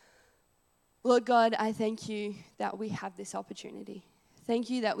Lord God, I thank you that we have this opportunity. Thank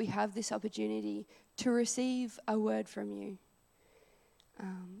you that we have this opportunity to receive a word from you.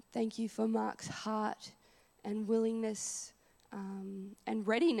 Thank you for Mark's heart and willingness and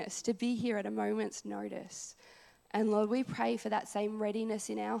readiness to be here at a moment's notice. And Lord, we pray for that same readiness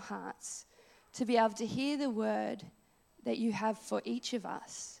in our hearts to be able to hear the word that you have for each of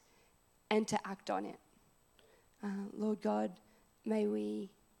us and to act on it. Lord God, may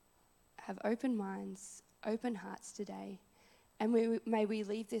we have open minds, open hearts today, and may we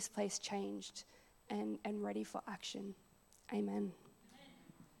leave this place changed and ready for action. Amen.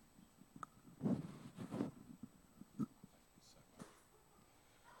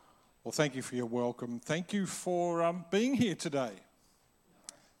 Well, thank you for your welcome. Thank you for being here today.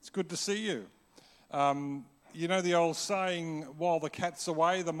 It's good to see you. You know the old saying, while the cat's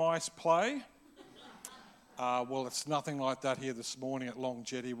away, the mice play? Well, it's nothing like that here this morning at Long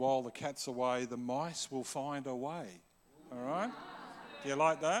Jetty. While the cat's away, the mice will find a way. All right? Do you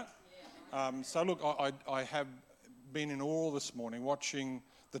like that? So look, I have been in awe this morning watching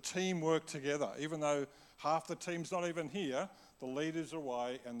the team work together. Even though half the team's not even here, the leader's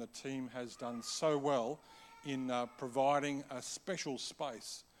away and the team has done so well in providing a special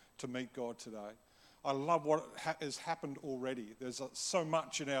space to meet God today. I love what has happened already. There's so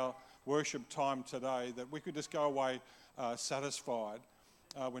much in our worship time today that we could just go away satisfied.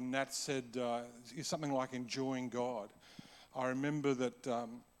 When Nat said something like enjoying God, I remember that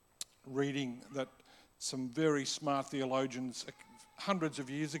reading that some very smart theologians hundreds of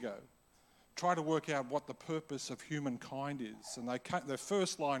years ago try to work out what the purpose of humankind is. And their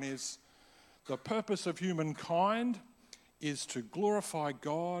first line is, the purpose of humankind is to glorify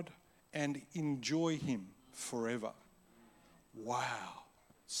God and enjoy him forever. Wow,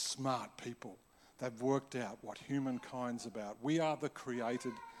 smart people. They've worked out what humankind's about. We are the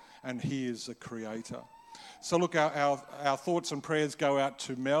created and he is the creator. So look, our thoughts and prayers go out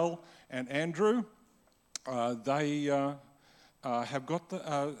to Mel and Andrew. They have got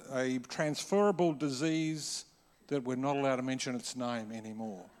a transferable disease that we're not allowed to mention its name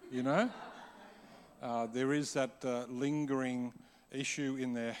anymore, you know? There is that lingering issue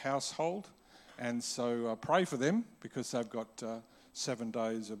in their household, and so pray for them because they've got 7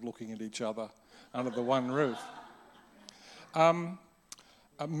 days of looking at each other under the one roof.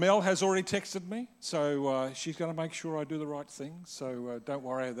 Mel has already texted me, so she's going to make sure I do the right thing, so don't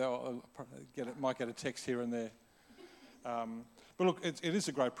worry, might get a text here and there. But look, it is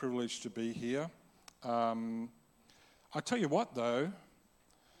a great privilege to be here. I tell you what, though,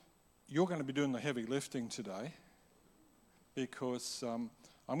 you're going to be doing the heavy lifting today because I'm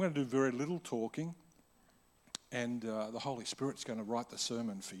going to do very little talking and the Holy Spirit's going to write the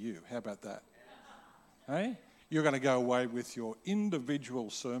sermon for you. How about that? Hey? You're going to go away with your individual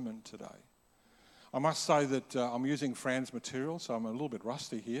sermon today. I must say that I'm using Fran's material, so I'm a little bit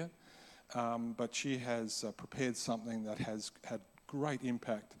rusty here. But she has prepared something that has had great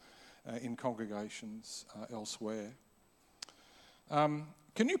impact in congregations elsewhere.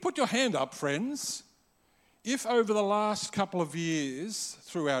 Can you put your hand up, friends, if over the last couple of years,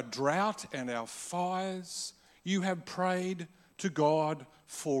 through our drought and our fires, you have prayed to God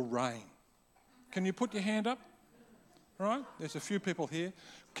for rain? Can you put your hand up? Right? There's a few people here.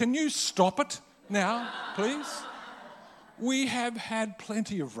 Can you stop it now, please? We have had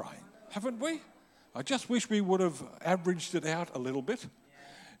plenty of rain, haven't we? I just wish we would have averaged it out a little bit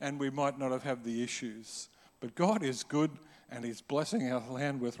and we might not have had the issues. But God is good and he's blessing our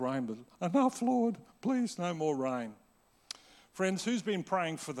land with rain. But enough, Lord, please, no more rain. Friends, who's been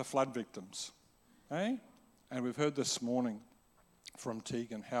praying for the flood victims? Eh? And we've heard this morning from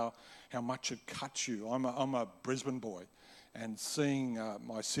Tegan how much it cuts you. I'm a Brisbane boy, and seeing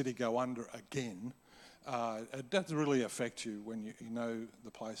my city go under again, it does really affect you when you know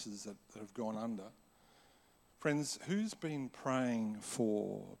the places that have gone under. Friends, who's been praying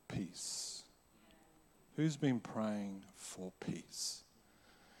for peace? Who's been praying for peace?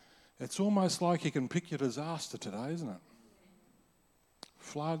 It's almost like you can pick your disaster today, isn't it?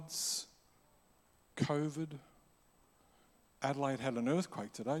 Floods, COVID. Adelaide had an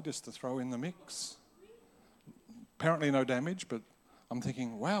earthquake today, just to throw in the mix. Apparently no damage, but I'm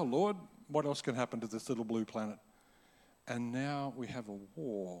thinking, wow, Lord, what else can happen to this little blue planet? And now we have a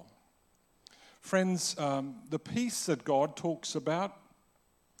war. Friends, the peace that God talks about,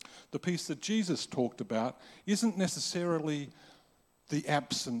 the peace that Jesus talked about, isn't necessarily the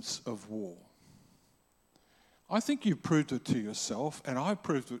absence of war. I think you've proved it to yourself, and I've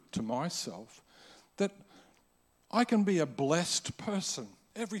proved it to myself, that I can be a blessed person.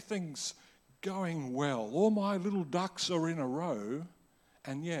 Everything's going well. All my little ducks are in a row,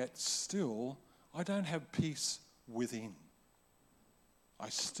 and yet still I don't have peace within. I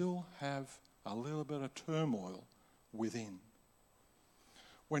still have a little bit of turmoil within.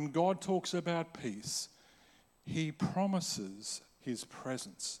 When God talks about peace, he promises his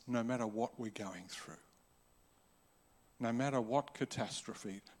presence no matter what we're going through. No matter what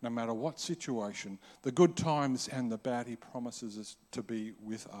catastrophe, no matter what situation, the good times and the bad, he promises us to be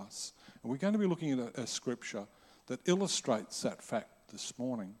with us. And we're going to be looking at a scripture that illustrates that fact this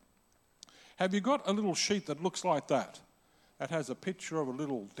morning. Have you got a little sheet that looks like that? That has a picture of a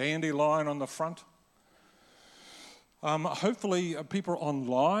little dandelion on the front. Hopefully people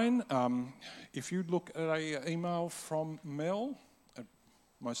online, if you look at an email from Mel,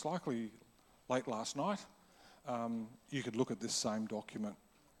 most likely late last night, you could look at this same document.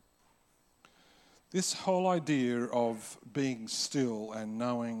 This whole idea of being still and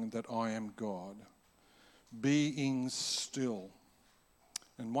knowing that I am God, being still.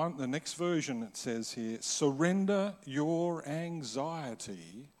 And the next version it says here, surrender your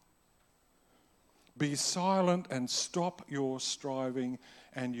anxiety, be silent and stop your striving,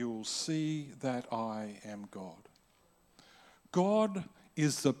 and you'll see that I am God. God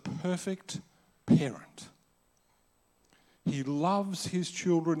is the perfect parent. He loves his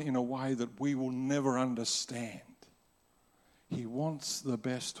children in a way that we will never understand. He wants the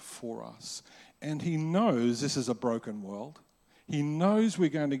best for us. And he knows this is a broken world. He knows we're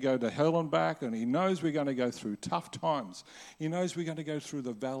going to go to hell and back, and he knows we're going to go through tough times. He knows we're going to go through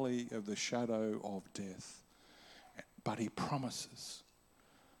the valley of the shadow of death. But he promises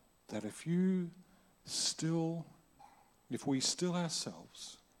that if we still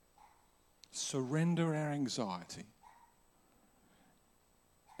ourselves, surrender our anxiety,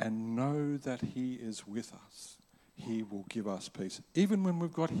 and know that he is with us, he will give us peace. Even when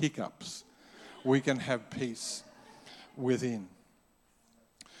we've got hiccups, we can have peace within.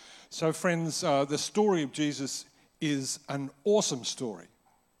 So friends, the story of Jesus is an awesome story.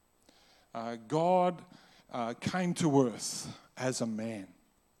 God came to earth as a man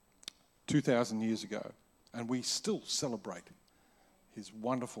 2,000 years ago, and we still celebrate his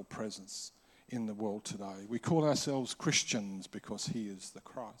wonderful presence in the world today. We call ourselves Christians because he is the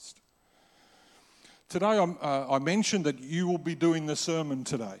Christ. Today I mentioned that you will be doing the sermon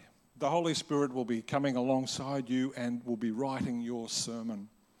today. The Holy Spirit will be coming alongside you and will be writing your sermon.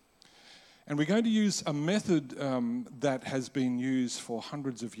 And we're going to use a method that has been used for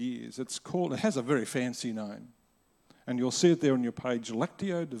hundreds of years. It has a very fancy name. And you'll see it there on your page,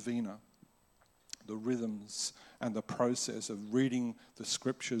 Lectio Divina. The rhythms and the process of reading the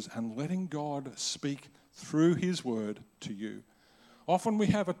scriptures and letting God speak through his word to you. Often we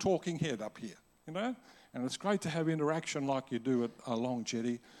have a talking head up here, and it's great to have interaction like you do at a long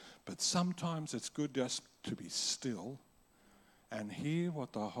jetty, but sometimes it's good just to be still and hear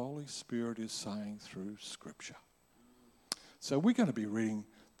what the Holy Spirit is saying through scripture. So we're going to be reading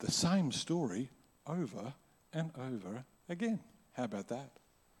the same story over and over again. How about that?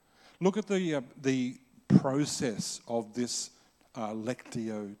 Look at the process of this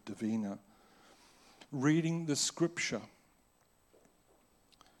Lectio Divina. Reading the scripture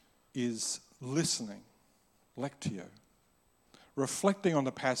is listening, Lectio, reflecting on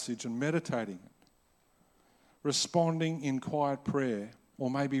the passage and meditating it, responding in quiet prayer, or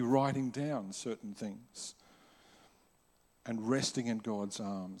maybe writing down certain things, and resting in God's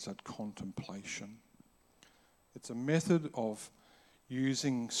arms at contemplation. It's a method of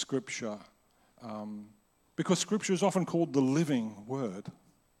using scripture because scripture is often called the living word.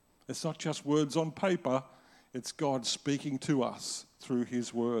 It's not just words on paper, it's God speaking to us through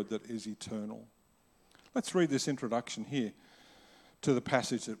his word that is eternal. Let's read this introduction here to the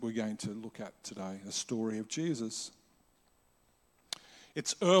passage that we're going to look at today, the story of Jesus.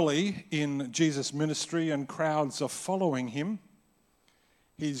 It's early in Jesus' ministry and crowds are following him.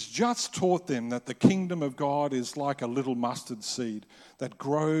 He's just taught them that the kingdom of God is like a little mustard seed that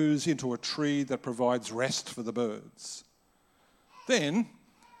grows into a tree that provides rest for the birds. Then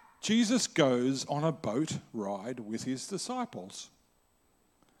Jesus goes on a boat ride with his disciples.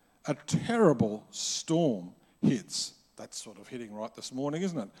 A terrible storm hits. That's sort of hitting right this morning,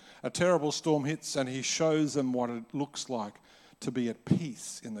 isn't it? A terrible storm hits and he shows them what it looks like to be at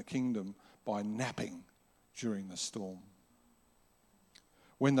peace in the kingdom by napping during the storm.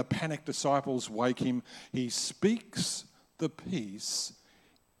 When the panicked disciples wake him, he speaks the peace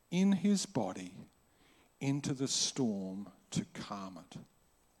in his body into the storm to calm it.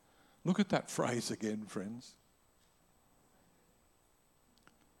 Look at that phrase again, friends.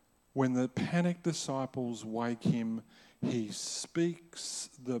 When the panicked disciples wake him, he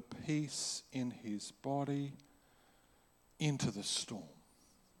speaks the peace in his body into the storm.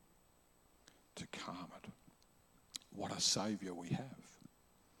 to calm it. What a Saviour we have.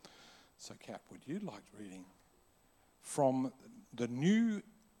 So, Kat, would you like reading from the New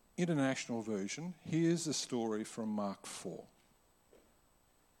International Version? Here's the story from Mark 4.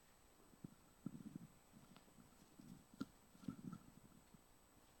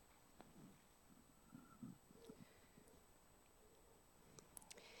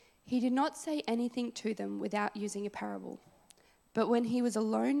 He did not say anything to them without using a parable. But when he was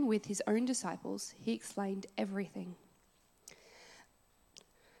alone with his own disciples, he explained everything.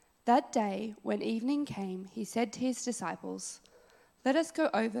 That day, when evening came, he said to his disciples, "Let us go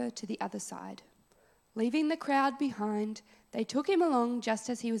over to the other side." Leaving the crowd behind, they took him along just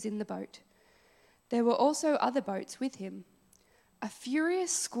as he was in the boat. There were also other boats with him. A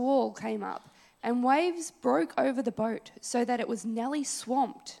furious squall came up, and waves broke over the boat so that it was nearly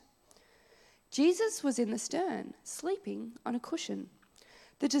swamped. Jesus was in the stern, sleeping on a cushion.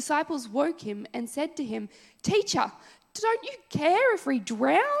 The disciples woke him and said to him, "Teacher, don't you care if we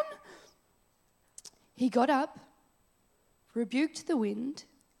drown?" He got up, rebuked the wind,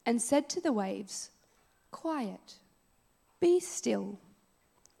 and said to the waves, "Quiet, be still."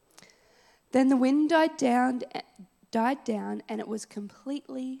 Then the wind died down, and it was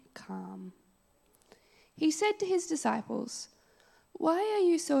completely calm. He said to his disciples, "Why are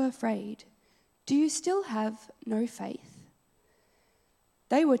you so afraid? Do you still have no faith?"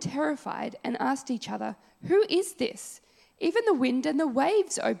 They were terrified and asked each other, "Who is this? Even the wind and the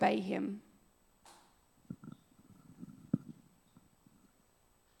waves obey him."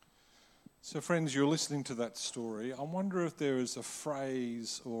 So, friends, you're listening to that story. I wonder if there is a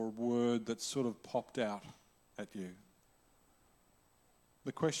phrase or a word that sort of popped out at you.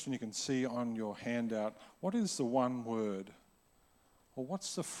 The question you can see on your handout, what is the one word? Or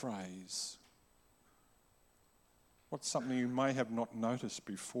what's the phrase? What's something you may have not noticed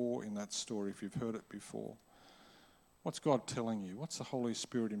before in that story if you've heard it before? What's God telling you? What's the Holy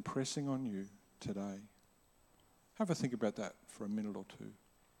Spirit impressing on you today? Have a think about that for a minute or two.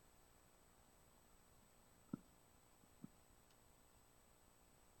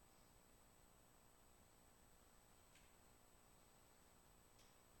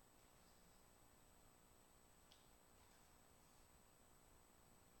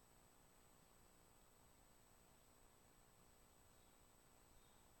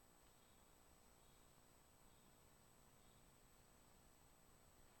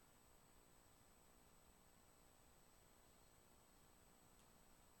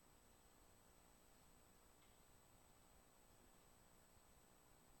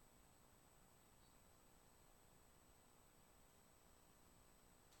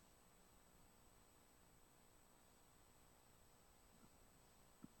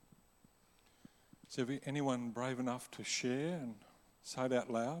 Is there anyone brave enough to share and say it out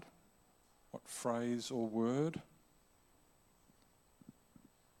loud? What phrase or word?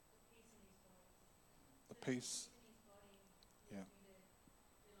 The peace. Yeah.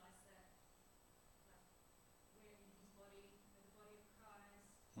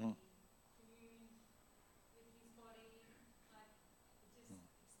 Mm.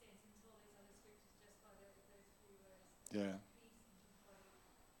 Yeah.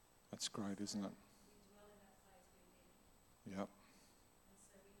 That's great, isn't it? Yep.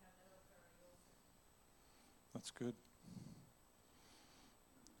 That's good.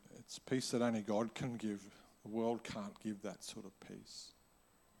 It's peace that only God can give. The world can't give that sort of peace.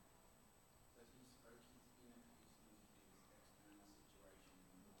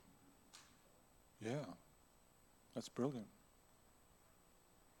 Yeah. That's brilliant.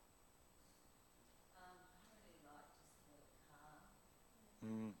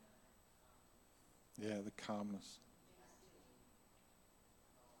 Mm. Yeah, the calmness.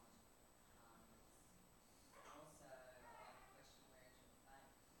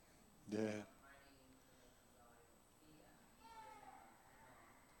 Yeah.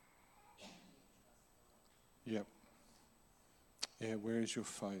 Yep. Yeah, where is your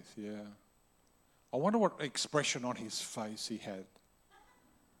faith? Yeah. I wonder what expression on his face he had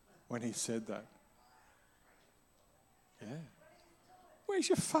when he said that. Yeah. Where's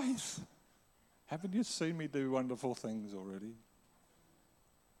your faith? Haven't you seen me do wonderful things already?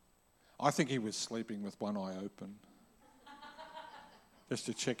 I think he was sleeping with one eye open, just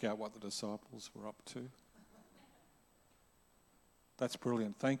to check out what the disciples were up to. That's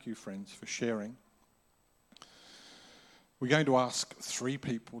brilliant. Thank you, friends, for sharing. We're going to ask 3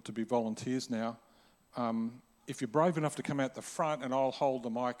 people to be volunteers now. If you're brave enough to come out the front, and I'll hold the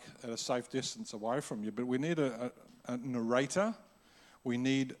mic at a safe distance away from you, but we need a narrator. We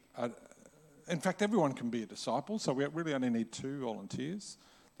need, in fact, everyone can be a disciple, so we really only need 2 volunteers.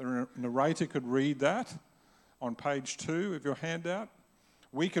 The narrator could read that on page 2 of your handout.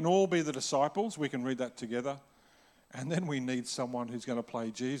 We can all be the disciples. We can read that together. And then we need someone who's going to play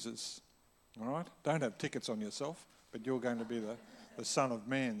Jesus. All right? Don't have tickets on yourself, but you're going to be the Son of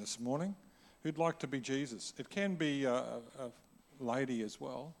Man this morning. Who'd like to be Jesus? It can be a lady as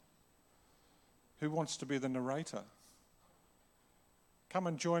well. Who wants to be the narrator? Come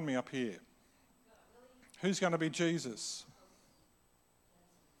and join me up here. Who's going to be Jesus?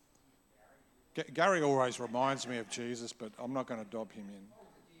 Gary always reminds me of Jesus, but I'm not going to dob him in.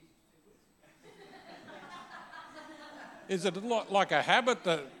 Is it like a habit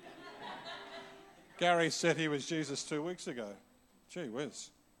that Gary said he was Jesus 2 weeks ago? Gee whiz.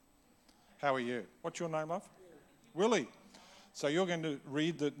 How are you? What's your name, love? Willie. So you're going to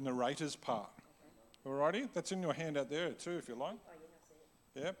read the narrator's part. Alrighty? That's in your handout there too, if you like.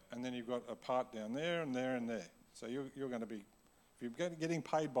 Yep. And then you've got a part down there and there and there. So you're going to be, if you're getting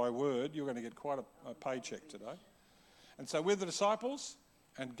paid by word, you're going to get quite a paycheck today. And so we're the disciples,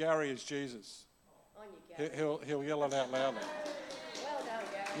 and Gary is Jesus. He'll yell it out loudly. Well done,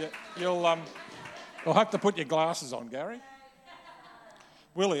 Gary. Yeah, you'll have to put your glasses on, Gary.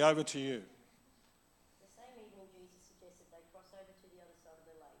 Willie, over to you. The same evening, Jesus suggested they cross over to the other side of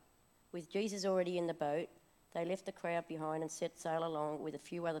the lake. With Jesus already in the boat, they left the crowd behind and set sail along with a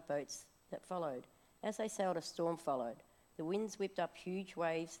few other boats that followed. As they sailed, a storm followed. The winds whipped up huge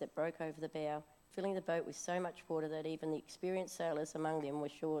waves that broke over the bow, filling the boat with so much water that even the experienced sailors among them were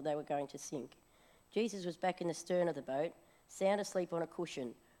sure they were going to sink. Jesus was back in the stern of the boat, sound asleep on a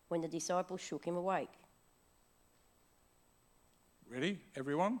cushion, when the disciples shook him awake. Ready,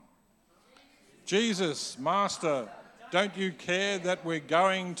 everyone? Jesus, Master, don't you care that we're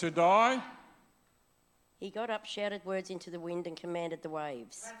going to die? He got up, shouted words into the wind, and commanded the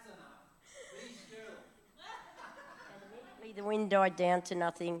waves. That's enough. Be still. And immediately the wind died down to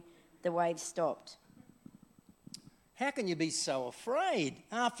nothing. The waves stopped. How can you be so afraid?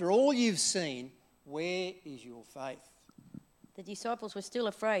 After all you've seen, where is your faith? The disciples were still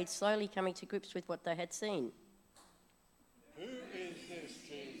afraid, slowly coming to grips with what they had seen. Who is this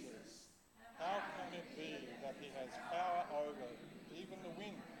Jesus? How can it be that he has power over even the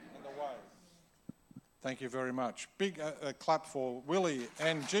wind and the waves? Thank you very much. Big clap for Willie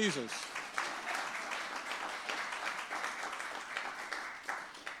and Jesus.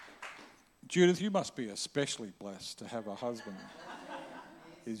 Judith, you must be especially blessed to have a husband.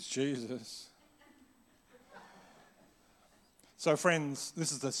 Is Jesus. So friends,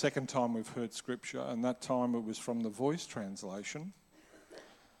 this is the second time we've heard scripture, and that time it was from the Voice translation.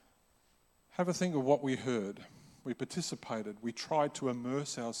 Have a think of what we heard. We participated. We tried to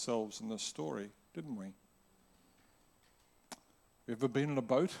immerse ourselves in the story, didn't we? You ever been in a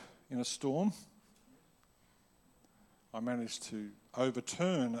boat in a storm? I managed to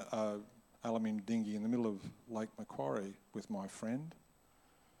overturn a aluminium dinghy in the middle of Lake Macquarie with my friend.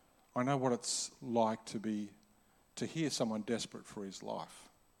 I know what it's like to hear someone desperate for his life.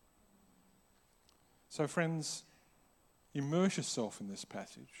 So friends, immerse yourself in this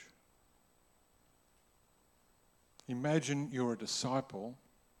passage. Imagine you're a disciple,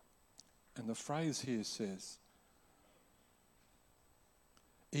 and the phrase here says,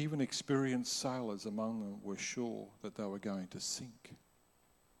 even experienced sailors among them were sure that they were going to sink.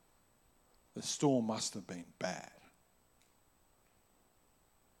 The storm must have been bad.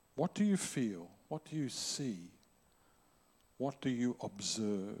 What do you feel? What do you see? What do you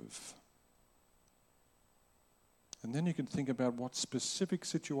observe? And then you can think about what specific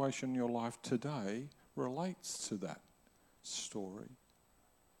situation in your life today relates to that story.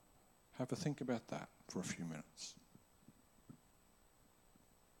 Have a think about that for a few minutes.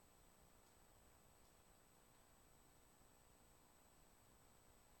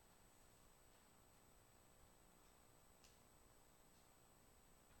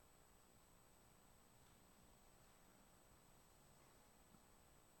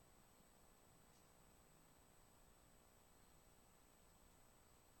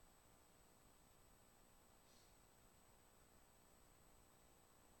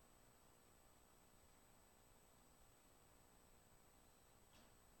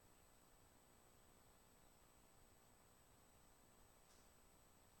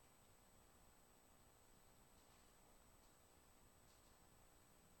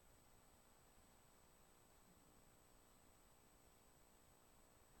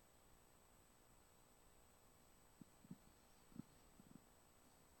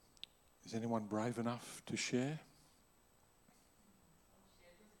 Is anyone brave enough to share?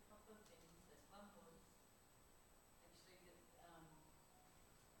 There's a couple of things. One was actually that I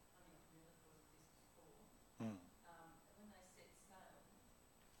think I've never thought of this before. When they set sail,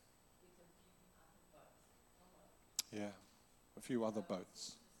 Yeah, a few other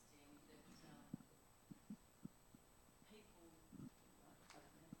boats.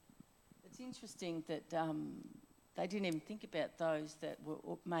 It's interesting that they didn't even think about those that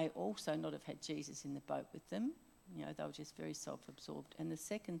may also not have had Jesus in the boat with them. You know, they were just very self-absorbed. And the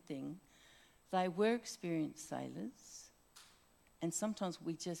second thing, they were experienced sailors, and sometimes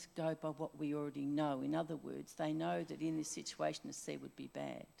we just go by what we already know. In other words, they know that in this situation the sea would be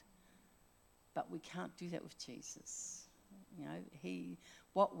bad. But we can't do that with Jesus. You know,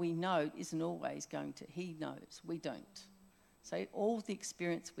 what we know isn't always going to, he knows, we don't. So all the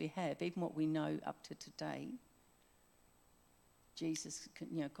experience we have, even what we know up to today, Jesus,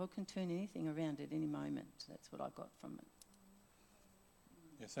 God can turn anything around at any moment. That's what I got from it.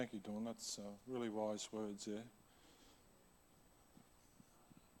 Yeah, thank you, Dawn. That's really wise words there.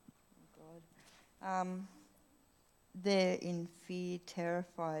 God. They're in fear,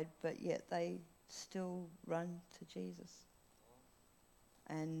 terrified, but yet they still run to Jesus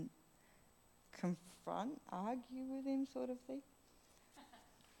and confront, argue with him, sort of thing.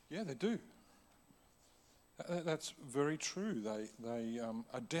 Yeah, they do. That's very true. They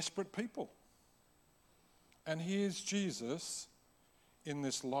are desperate people. And here's Jesus in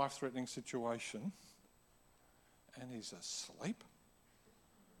this life-threatening situation, and he's asleep.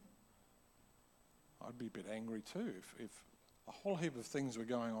 I'd be a bit angry too if a whole heap of things were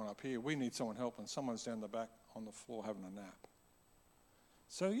going on up here. We need someone help, and someone's down the back on the floor having a nap.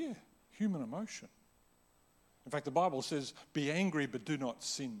 So yeah, human emotion. In fact, the Bible says, be angry but do not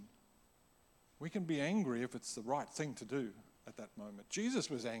sin. We can be angry if it's the right thing to do at that moment. Jesus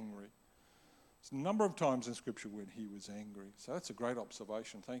was angry. There's a number of times in Scripture when he was angry. So that's a great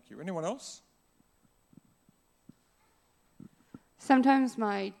observation. Thank you. Anyone else? Sometimes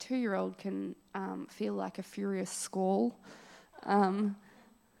my 2-year-old can feel like a furious squall, and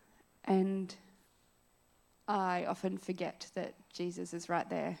I often forget that Jesus is right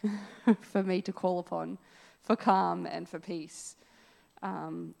there for me to call upon for calm and for peace,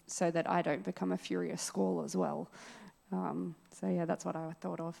 so that I don't become a furious squall as well. So yeah, that's what I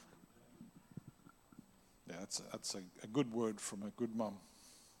thought of. Yeah, that's a good word from a good mum.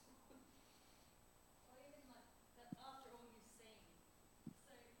 Or even like that after all you've seen.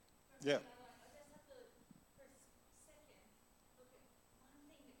 So for Yeah. me, I just have to, for a second, look at one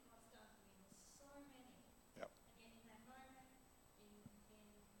thing that God's done for me. There's so many. Yep. And yet in that moment, in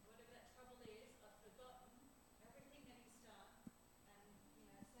whatever that trouble is, I've forgotten everything that He's done. And, so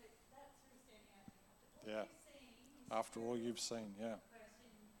that's really standing out to me. Yeah. After all you've seen, yeah.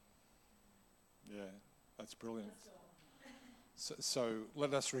 Yeah, that's brilliant. So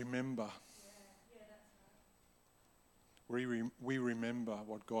let us remember. We remember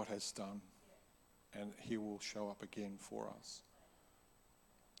what God has done, and he will show up again for us.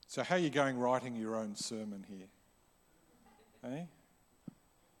 So how are you going writing your own sermon here? Eh?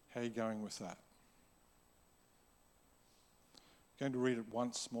 How are you going with that? I'm going to read it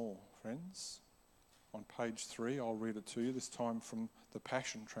once more, friends. On page 3, I'll read it to you, this time from the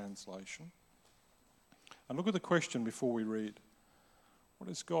Passion Translation. And look at the question before we read. What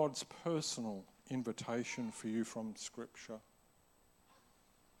is God's personal invitation for you from Scripture?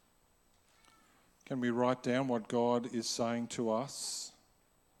 Can we write down what God is saying to us?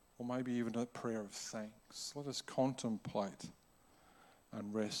 Or maybe even a prayer of thanks. Let us contemplate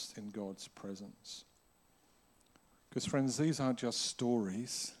and rest in God's presence. Because friends, these aren't just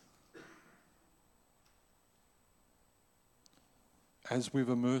stories. As we've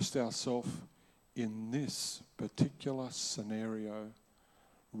immersed ourselves in this particular scenario,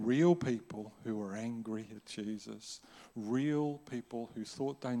 real people who were angry at Jesus, real people who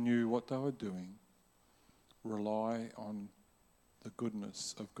thought they knew what they were doing, rely on the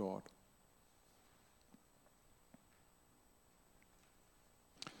goodness of God.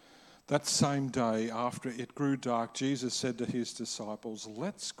 That same day, after it grew dark, Jesus said to his disciples,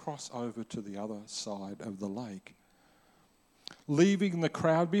 "Let's cross over to the other side of the lake." Leaving the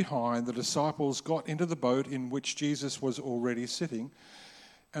crowd behind, the disciples got into the boat in which Jesus was already sitting,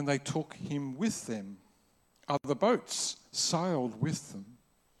 and they took him with them. Other boats sailed with them.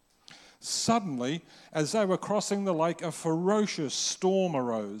 Suddenly, as they were crossing the lake, a ferocious storm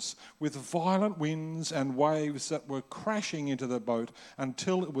arose with violent winds and waves that were crashing into the boat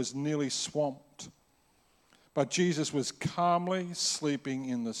until it was nearly swamped. But Jesus was calmly sleeping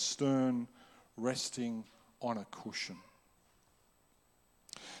in the stern, resting on a cushion.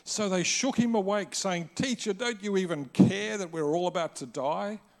 So they shook him awake, saying, "Teacher, don't you even care that we're all about to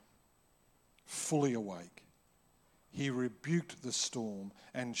die?" Fully awake, he rebuked the storm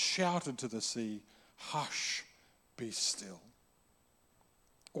and shouted to the sea, "Hush, be still."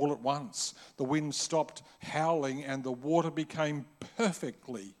 All at once, the wind stopped howling and the water became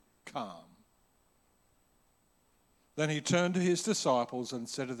perfectly calm. Then he turned to his disciples and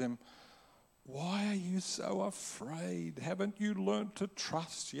said to them, "Why are you so afraid? Haven't you learnt to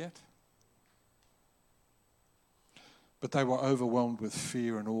trust yet?" But they were overwhelmed with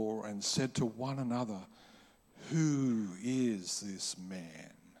fear and awe and said to one another, "Who is this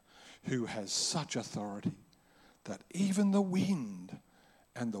man who has such authority that even the wind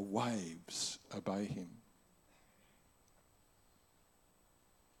and the waves obey him?"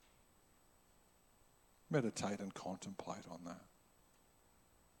 Meditate and contemplate on that.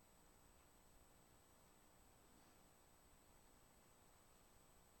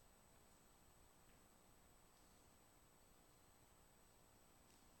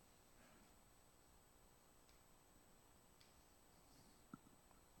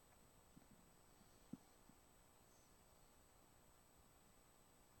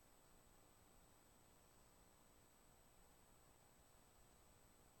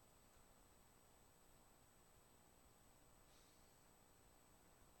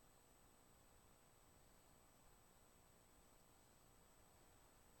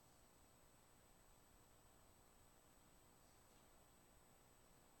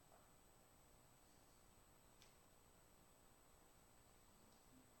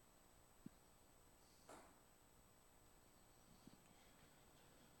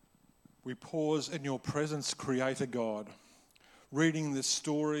 We pause in your presence, Creator God, reading this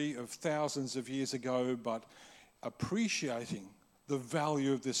story of thousands of years ago, but appreciating the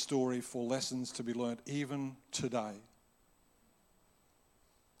value of this story for lessons to be learnt even today.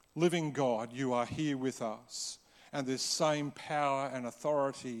 Living God, you are here with us, and this same power and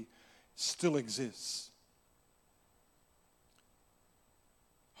authority still exists.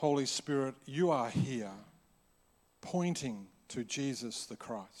 Holy Spirit, you are here, pointing to Jesus the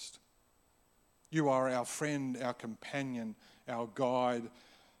Christ. You are our friend, our companion, our guide,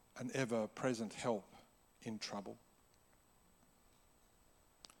 and ever-present help in trouble.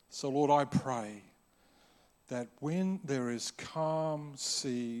 So, Lord, I pray that when there is calm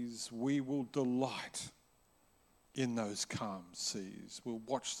seas, we will delight in those calm seas. We'll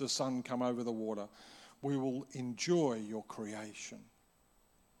watch the sun come over the water. We will enjoy your creation.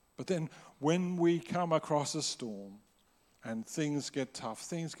 But then when we come across a storm and things get tough,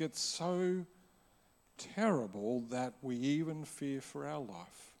 things get so terrible that we even fear for our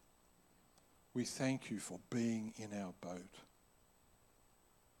life, we thank you for being in our boat.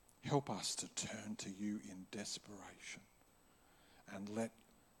 Help us to turn to you in desperation and let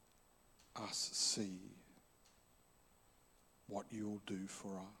us see what you'll do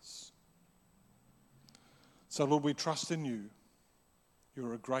for us. So, Lord, we trust in you.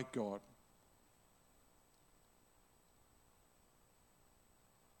 You're a great God.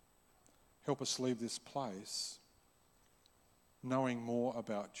 Help us leave this place knowing more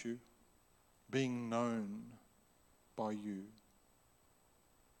about you, being known by you.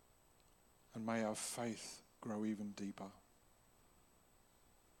 And may our faith grow even deeper.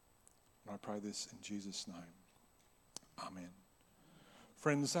 And I pray this in Jesus' name. Amen.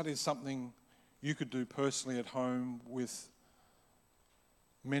 Friends, that is something you could do personally at home with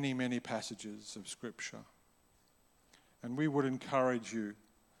many, many passages of Scripture. And we would encourage you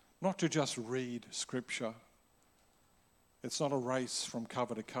not to just read Scripture. It's not a race from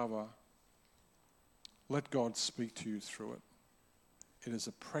cover to cover. Let God speak to you through it. It is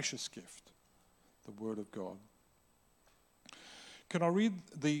a precious gift, the Word of God. Can I read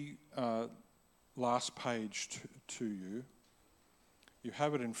the last page to you? You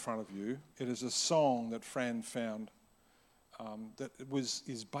have it in front of you. It is a song that Fran found that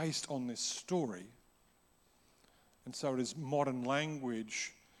is based on this story. And so it is modern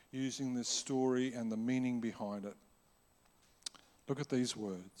language using this story and the meaning behind it. Look at these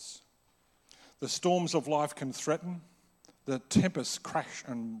words. The storms of life can threaten, the tempests crash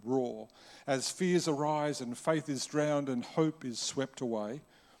and roar, as fears arise and faith is drowned and hope is swept away.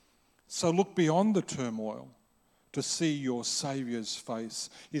 So look beyond the turmoil to see your Saviour's face.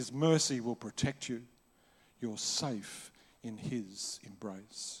 His mercy will protect you. You're safe in his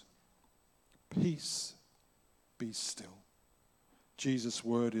embrace. Peace, be still. Jesus'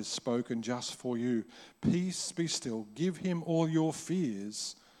 word is spoken just for you. Peace, be still. Give him all your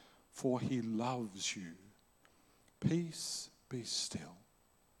fears, for he loves you. Peace, be still.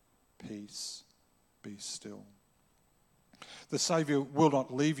 Peace, be still. The Saviour will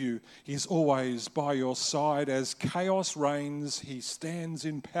not leave you. He's always by your side. As chaos reigns, he stands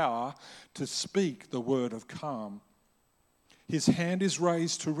in power to speak the word of calm. His hand is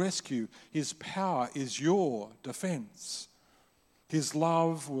raised to rescue. His power is your defence. His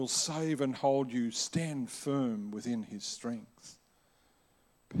love will save and hold you. Stand firm within his strength.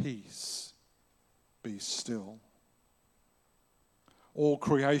 Peace, be still. All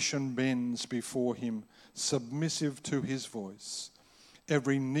creation bends before him, submissive to his voice.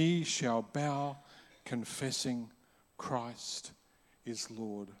 Every knee shall bow, confessing Christ is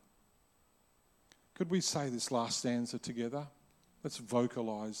Lord. Could we say this last stanza together? Let's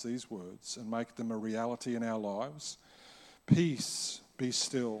vocalize these words and make them a reality in our lives. Peace, be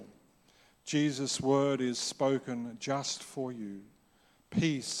still. Jesus' word is spoken just for you.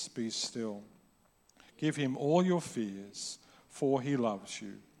 Peace, be still. Give him all your fears, for he loves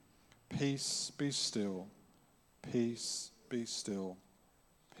you. Peace, be still. Peace, be still.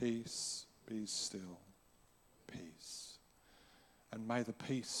 Peace, be still. Peace. And may the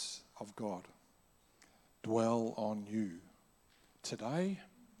peace of God dwell on you today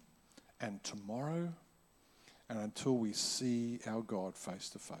and tomorrow and until we see our God face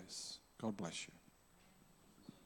to face. God bless you.